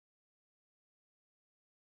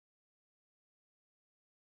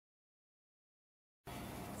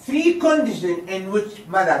three conditions in which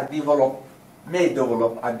mother may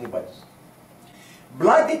develop antibodies.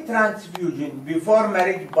 Blood transfusion before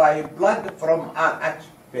marriage by blood from an Rh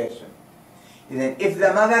person. Then if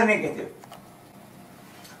the mother negative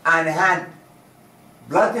and had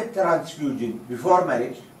blood transfusion before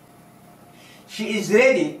marriage, she is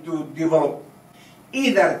ready to develop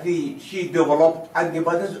either she developed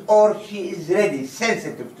antibodies or she is ready,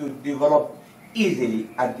 sensitive to develop easily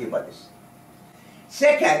antibodies.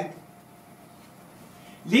 Second,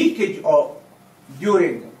 leakage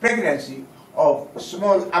during pregnancy of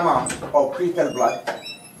small amount of fetal blood.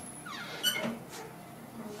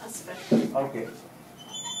 Okay.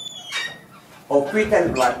 Of fetal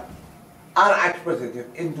blood Rh positive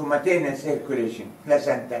into maternal circulation,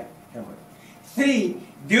 placenta, hemorrhage. Three,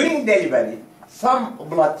 during delivery, some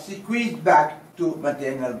blood squeezed back to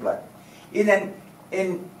maternal blood.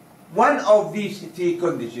 In one of these three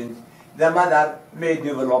conditions, the mother may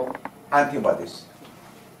develop antibodies.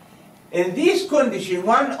 In these conditions,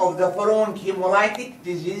 one of the following hemolytic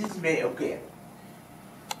diseases may occur.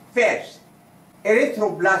 First,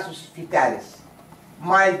 erythroblastosis fetalis,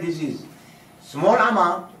 mild disease. Small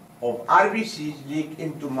amount of RBCs leak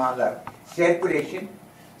into mother circulation.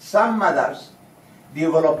 Some mothers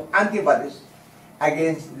develop antibodies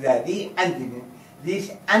against the D antigen.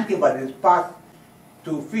 These antibodies pass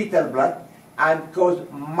to fetal blood and cause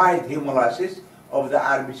mild hemolysis of the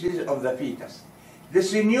RBCs of the fetus.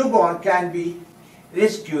 This newborn can be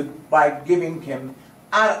rescued by giving him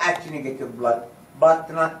Rh negative blood, but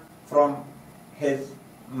not from his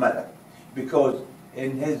mother, because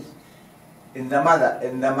in the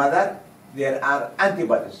mother there are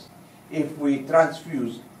antibodies. If we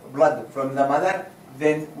transfuse blood from the mother,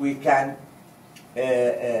 then we can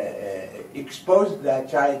expose the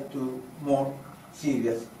child to more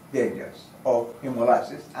serious dangers of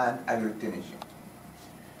hemolysis and agglutination.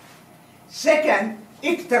 Second,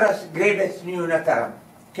 Icterus gravis neonatorum,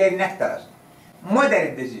 Caernectarus,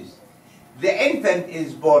 moderate disease. The infant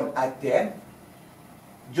is born at term,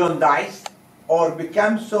 jaundiced, or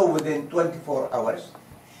becomes so within 24 hours.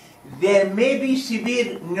 There may be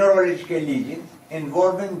severe neurological lesions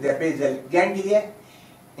involving the basal ganglia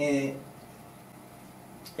in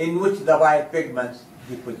which the bile pigments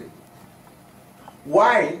deposit.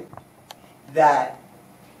 While the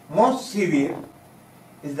most severe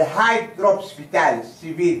is the hydrops fetalis,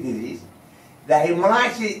 severe disease. The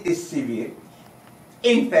hemolysis is severe.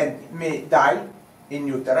 Infant may die in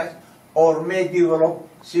uterus or may develop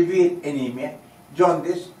severe anemia,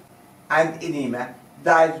 jaundice, and anemia,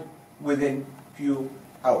 dies within few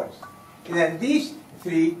hours. And then these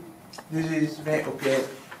three diseases may occur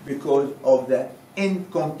because of the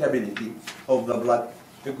incompatibility of the blood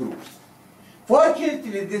groups.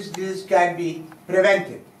 Fortunately, this disease can be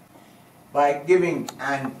prevented by giving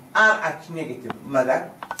an Rh negative mother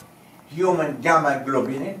human gamma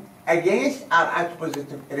globulin against Rh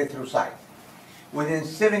positive erythrocytes within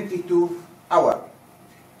 72 hours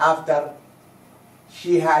after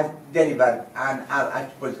she has delivered an Rh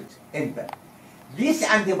positive infant. These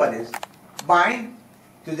antibodies bind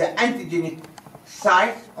to the antigenic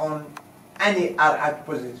sites on any Rh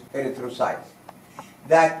positive erythrocytes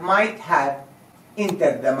that might have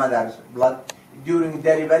entered the mother's blood during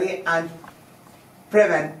delivery and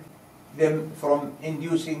prevent them from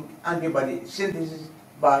inducing antibody synthesis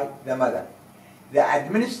by the mother. The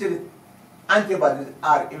administered antibodies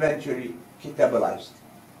are eventually catabolized.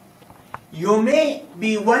 You may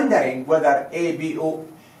be wondering whether ABO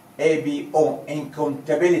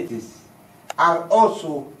incompatibilities are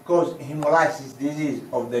also cause hemolysis disease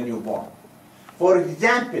of the newborn. For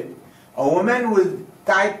example, a woman with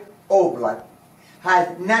type O blood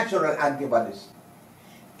has natural antibodies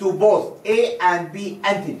to both A and B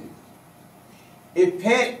antigens. If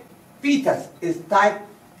her fetus is type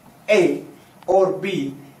A or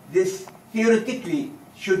B, this theoretically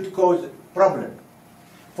should cause problem.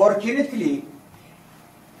 Fortunately,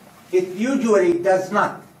 it usually does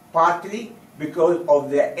not, partly because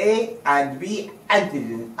of the A and B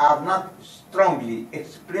antigens are not strongly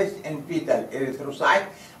expressed in fetal erythrocyte,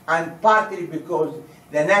 and partly because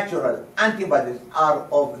the natural antibodies are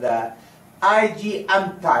of the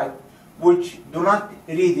IgM type, which do not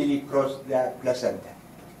readily cross the placenta.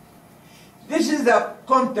 This is the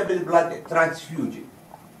compatible blood transfusion.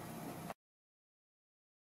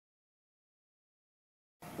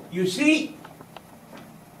 You see,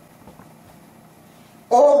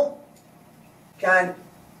 O can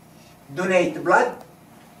donate blood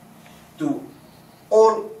to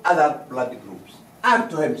all other blood groups and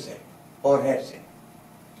to himself or herself,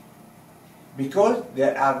 because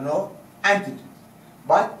there are no antigens.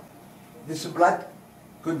 But this blood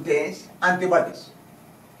contains antibodies.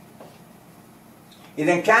 It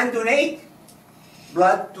then can donate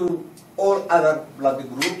blood to all other blood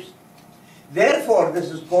groups. Therefore,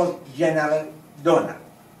 this is called general donor.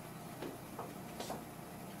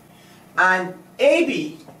 And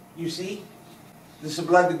AB, you see, this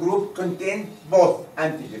blood group contains both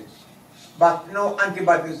antigens, but no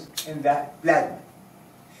antibodies in the plasma.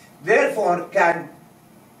 Therefore, can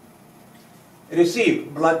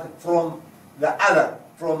receive blood from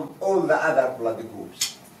all the other blood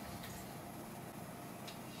groups.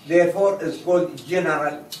 Therefore, is called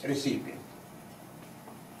general recipient.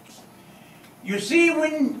 You see,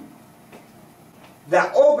 when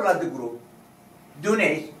the O blood group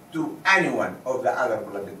donates to any one of the other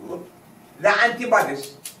blood groups, the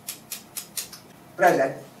antibodies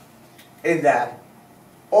present in the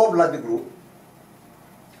O blood group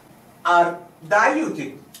are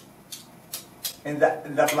diluted in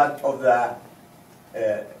the blood of the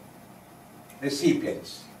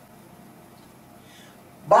recipients.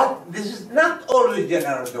 But this is not always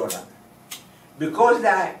general donor, because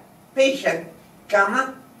the patient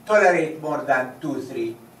cannot tolerate more than 2 or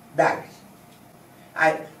 3 bags.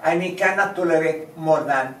 I mean, cannot tolerate more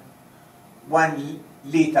than 1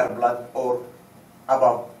 liter blood or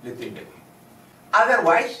above little bit.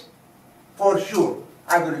 Otherwise, for sure,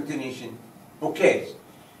 agglutination occurs,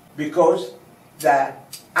 because the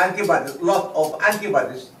antibodies, lot of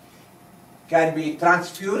antibodies can be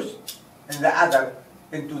transfused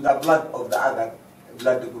into the blood of the other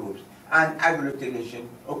blood groups, and agglutination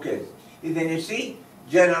occurs. And then you see,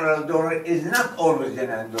 general donor is not always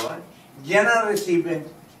general donor. General recipient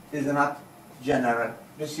is not general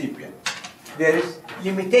recipient. There is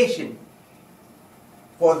limitation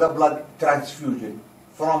for the blood transfusion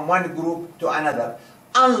from one group to another,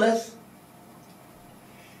 unless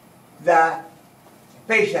the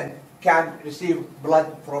patient can receive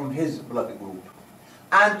blood from his blood group.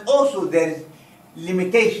 And also there is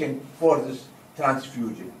limitation for this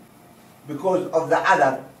transfusion because of the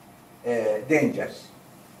other dangers.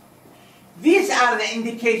 These are the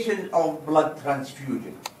indications of blood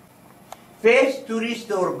transfusion. First, to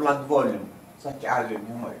restore blood volume, such as in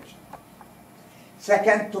hemorrhage.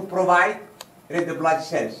 Second, to provide red blood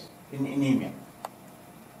cells in anemia.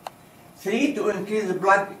 3, to increase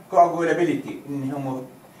blood coagulability in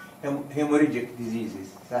hemorrhagic diseases,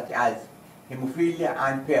 such as hemophilia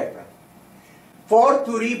and purpura. 4,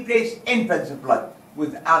 to replace infant's blood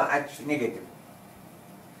with Rh negative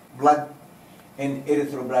blood in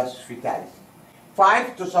erythroblasts fetalis.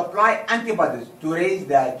 5, to supply antibodies to raise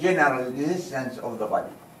the general resistance of the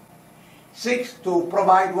body. 6, to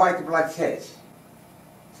provide white blood cells,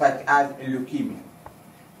 such as in leukemia.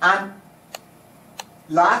 And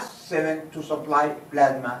last, 7, to supply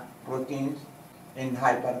plasma proteins in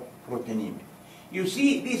hyperproteinemia. You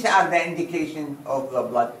see, these are the indications of the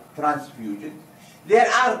blood transfusion. There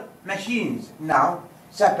are machines now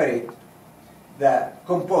separate the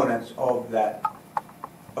components of the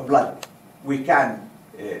blood. We can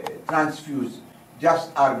transfuse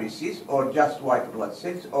just RBCs, or just white blood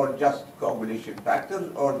cells, or just coagulation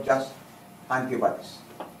factors, or just antibodies,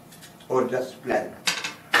 or just plasma.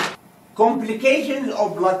 Complications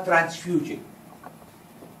of blood transfusion.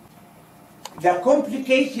 The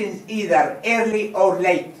complications either early or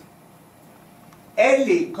late.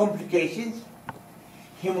 Early complications,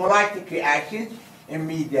 hemolytic reactions,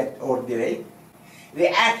 immediate or delayed,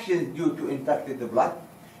 reactions due to infected blood,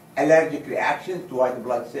 allergic reactions to white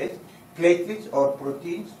blood cells, platelets or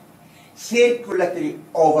proteins, circulatory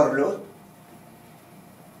overload,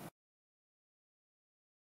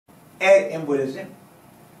 air embolism,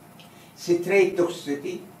 citrate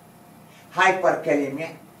toxicity,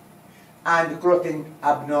 hyperkalemia, and clotting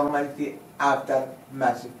abnormality after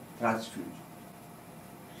massive transfusion.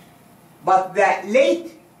 But the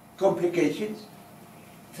late complications,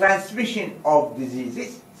 transmission of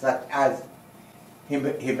diseases such as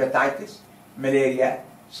hepatitis, malaria,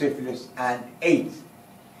 syphilis, and AIDS,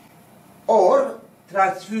 or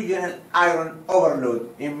transfusional iron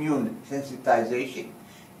overload, immune sensitization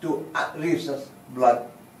to rhesus blood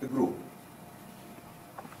group.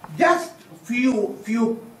 Just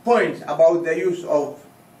few points about the use of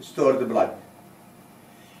stored blood.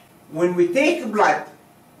 When we take blood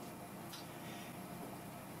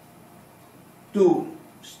to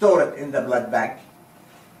store it in the blood bank,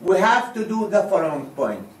 we have to do the following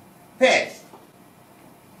point. First,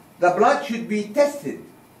 the blood should be tested,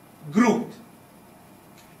 grouped,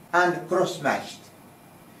 and cross-matched.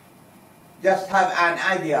 Just have an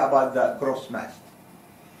idea about the cross-matched.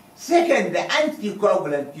 Second, the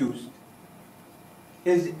anticoagulant used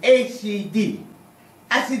is ACD,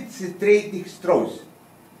 acid citrate dextrose,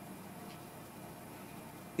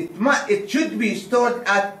 it should be stored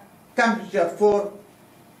at temperature 4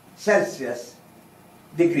 Celsius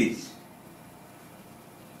degrees.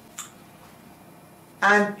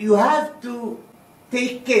 And you have to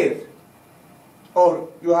take care, or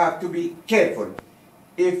you have to be careful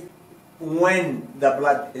when the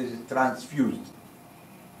blood is transfused.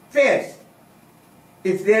 First,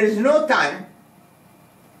 if there is no time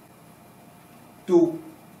to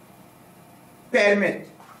permit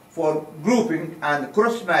for grouping and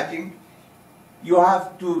cross-matching, you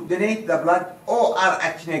have to donate the blood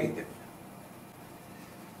ORH negative.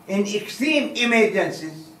 In extreme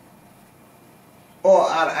emergencies,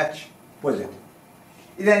 ORH positive.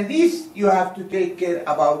 Then this you have to take care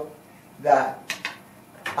about the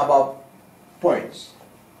above points.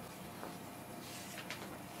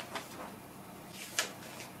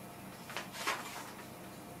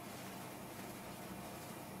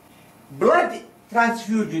 Blood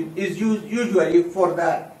transfusion is used usually for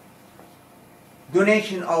the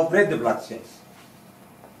donation of red blood cells,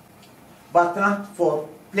 but not for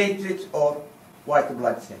platelets or white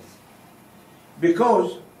blood cells.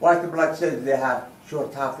 Because white blood cells, they have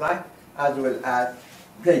short half-life as well as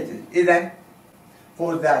platelets. Then,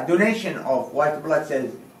 for the donation of white blood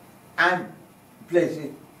cells and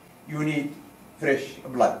platelets, you need fresh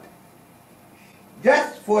blood.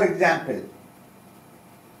 Just for example,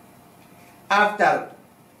 after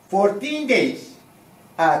 14 days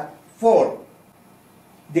at 4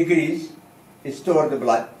 degrees stored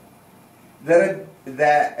blood, the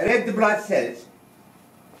red blood cells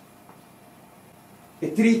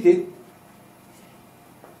treated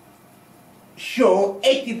show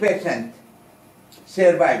 80%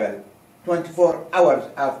 survival 24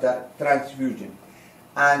 hours after transfusion,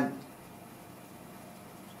 and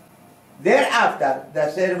thereafter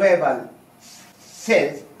the survival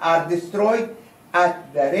cells are destroyed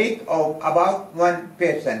at the rate of about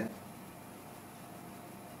 1%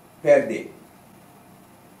 per day.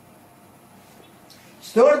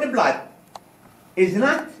 Stored blood is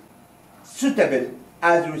not suitable,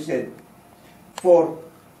 as we said, for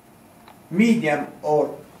medium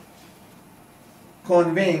or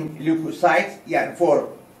conveying leukocytes, for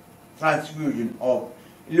transfusion of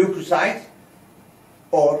leukocytes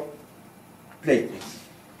or platelets.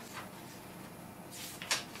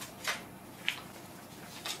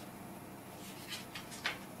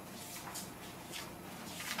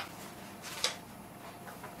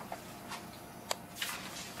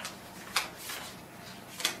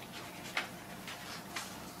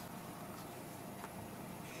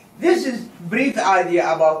 This is brief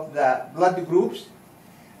idea about the blood groups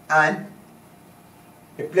and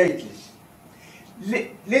the platelets.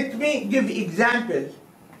 Let me give examples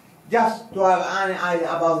just to have an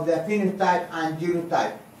idea about the phenotype and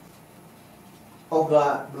genotype of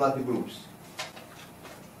the blood groups.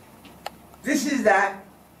 This is the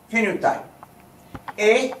phenotype.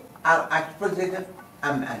 A Rh positive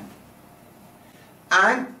MN,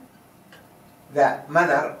 and the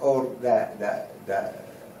mother or the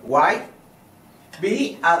wife,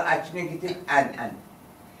 B Rh negative NN.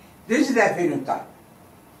 This is the phenotype.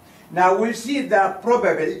 Now we'll see the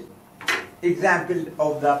probable example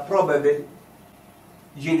of the probable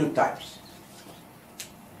genotypes.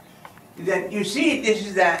 Then you see this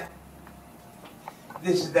is the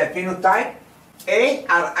phenotype A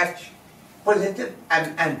Rh positive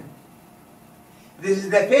MN. This is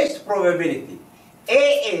the first probability.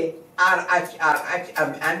 AA Rh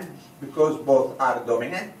MN, because both are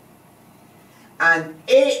dominant, and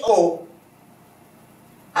AO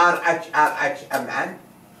Rh MN,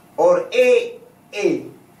 or AA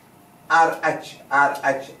Rh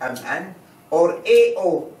MN, or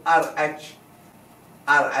AO Rh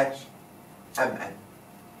MN.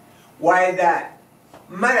 While the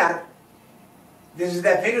mother, this is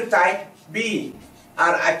the phenotype B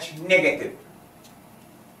Rh negative.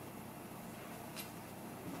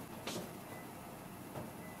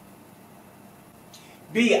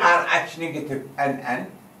 B Rh negative NN,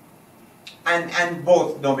 and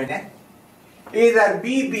both dominant, either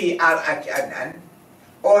BB Rh NN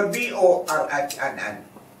or BO Rh NN.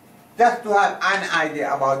 Just to have an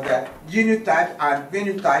idea about the genotype and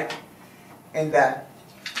phenotype in the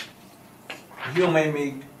human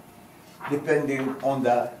being depending on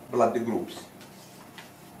the blood groups.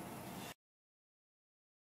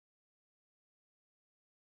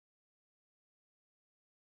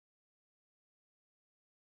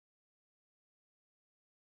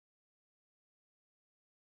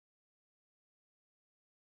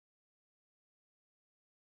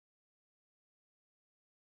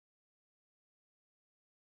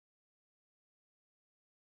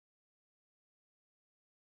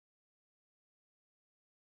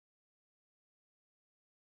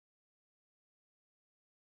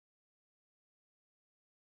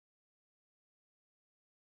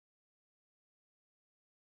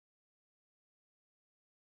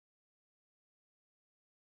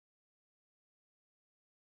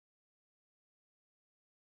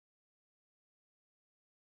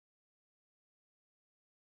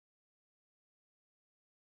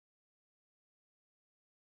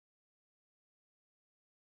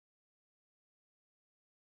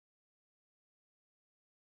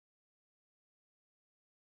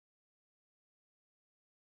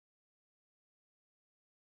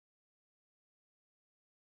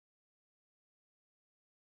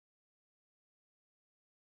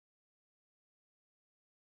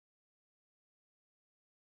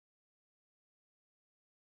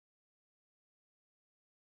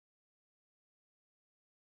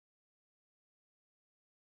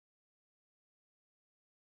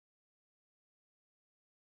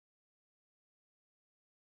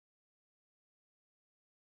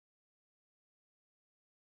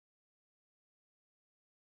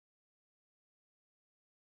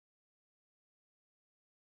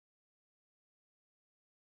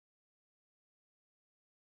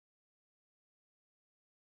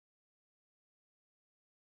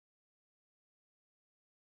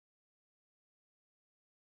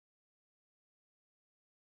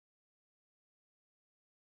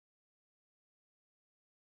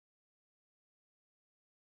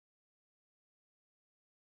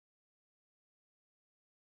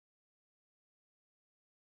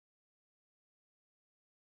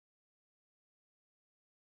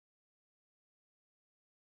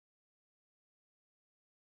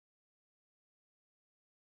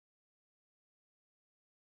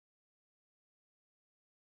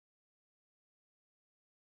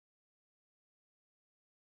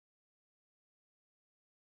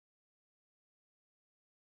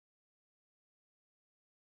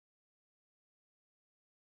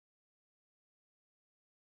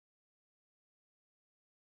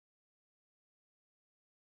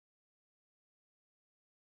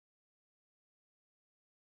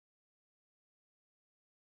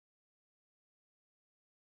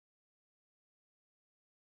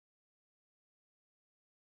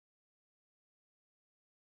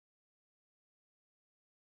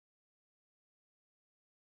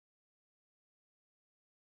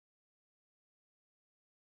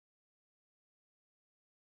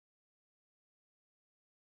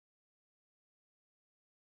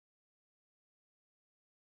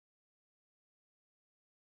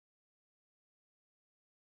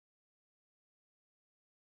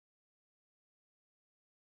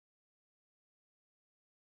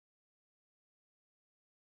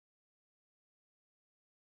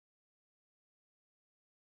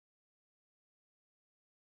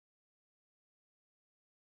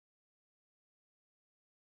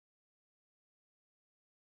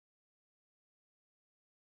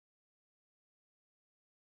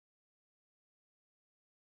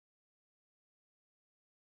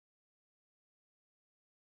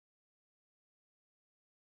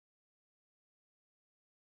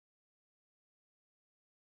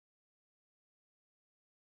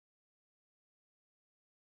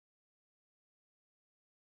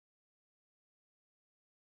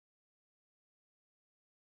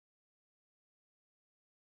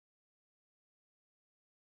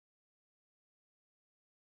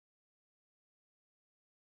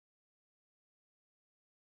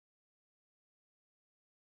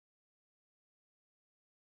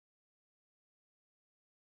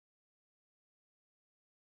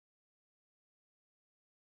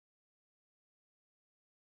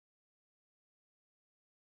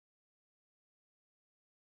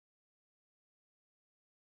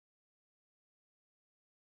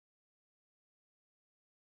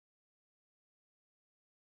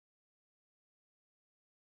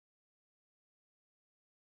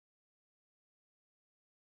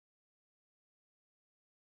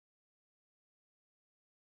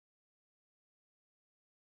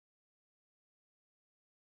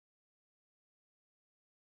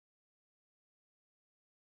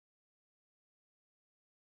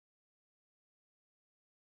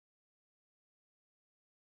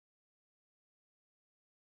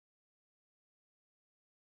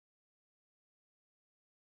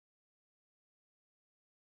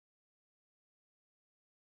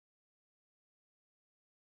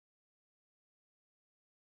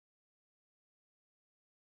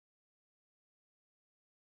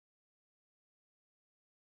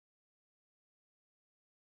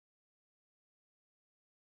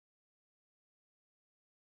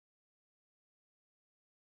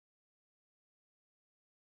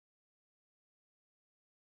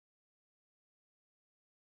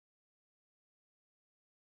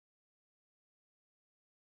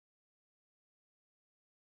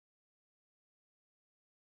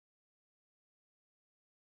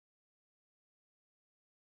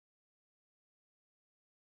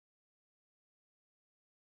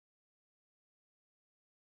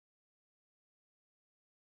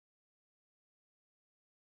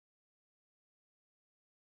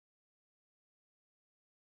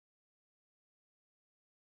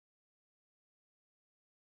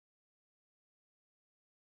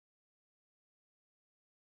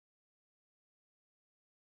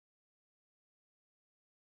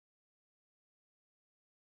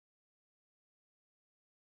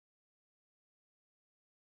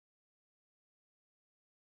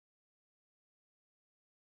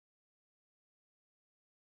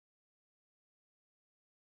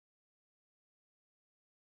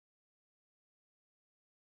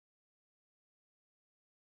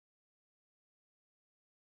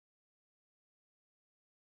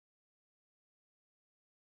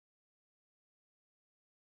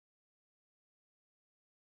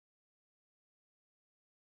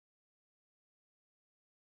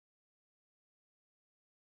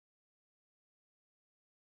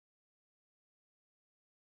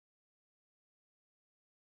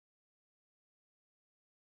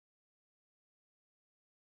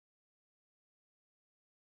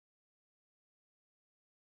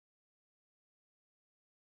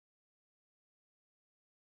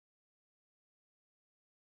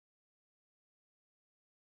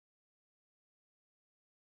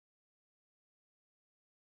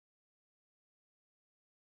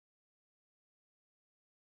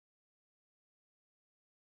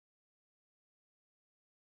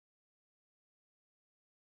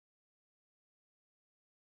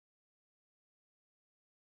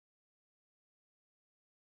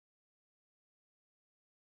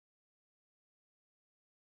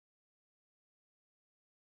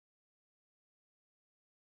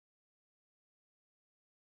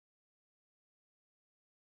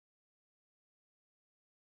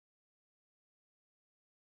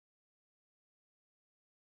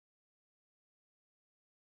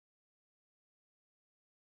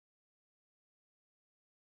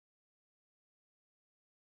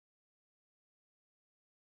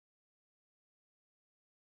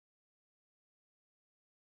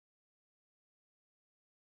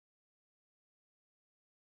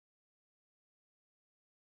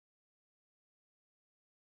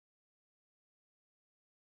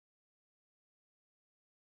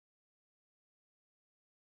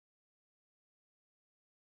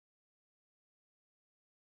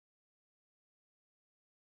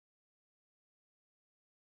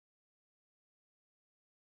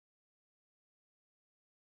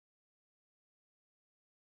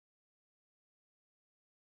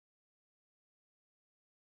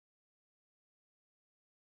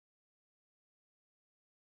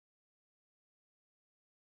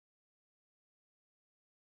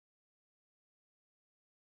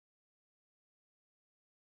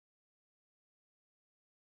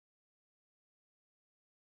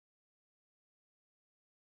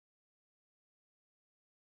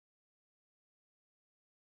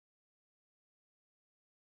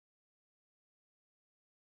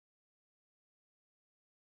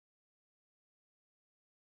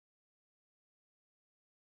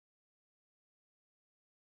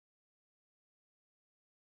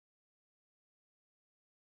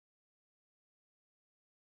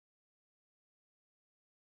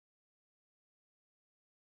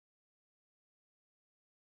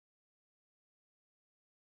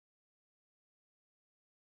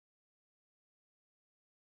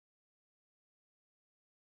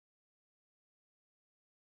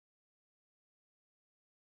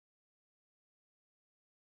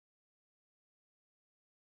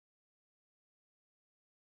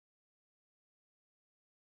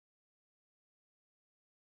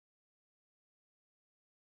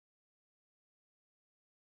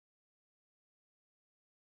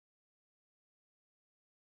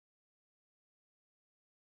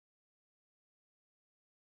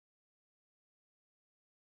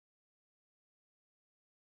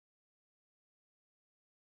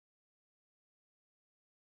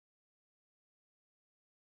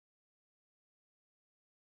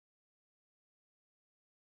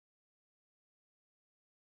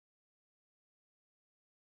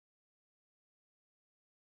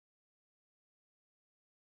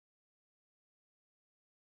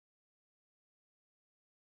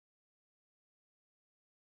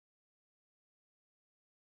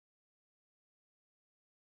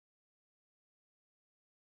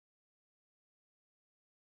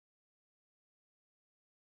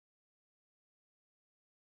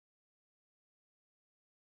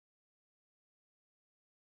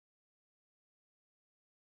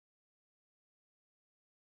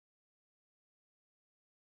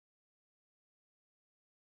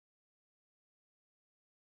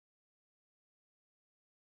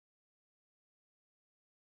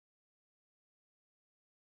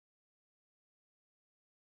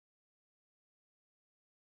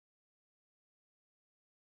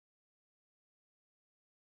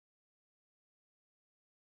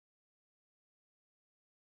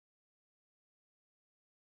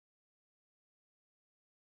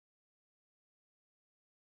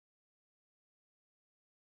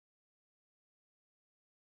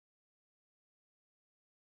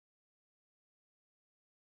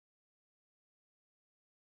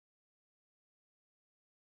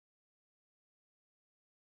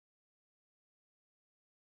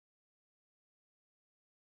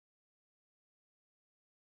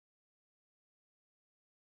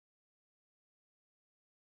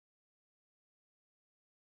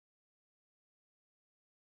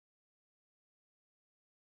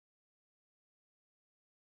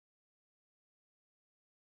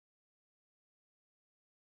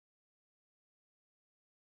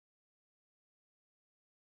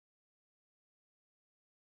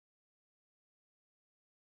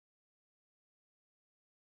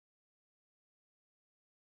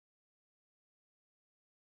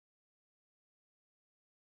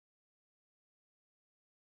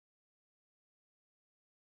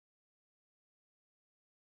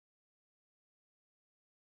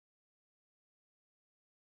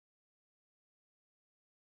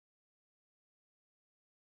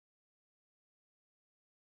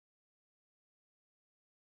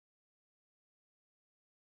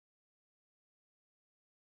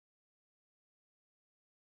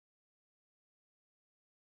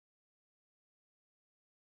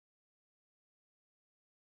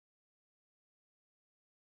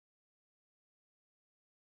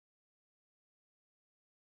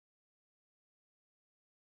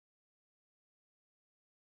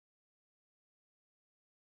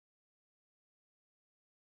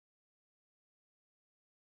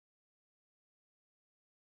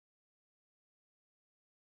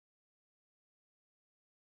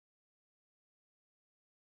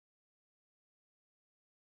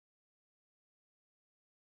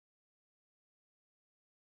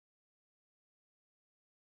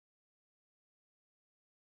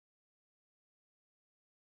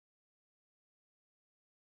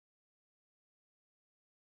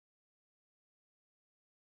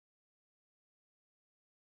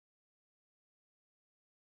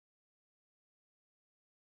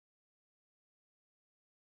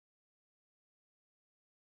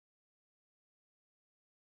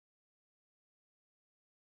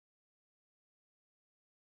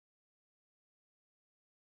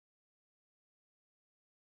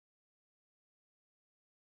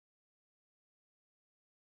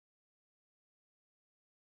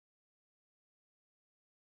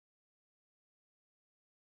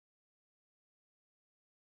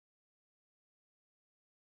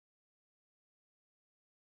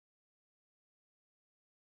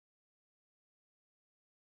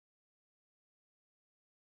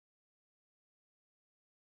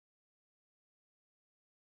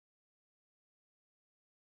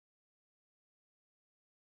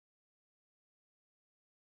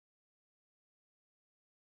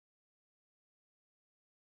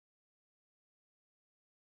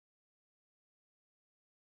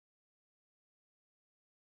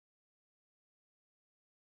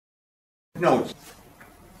 notes.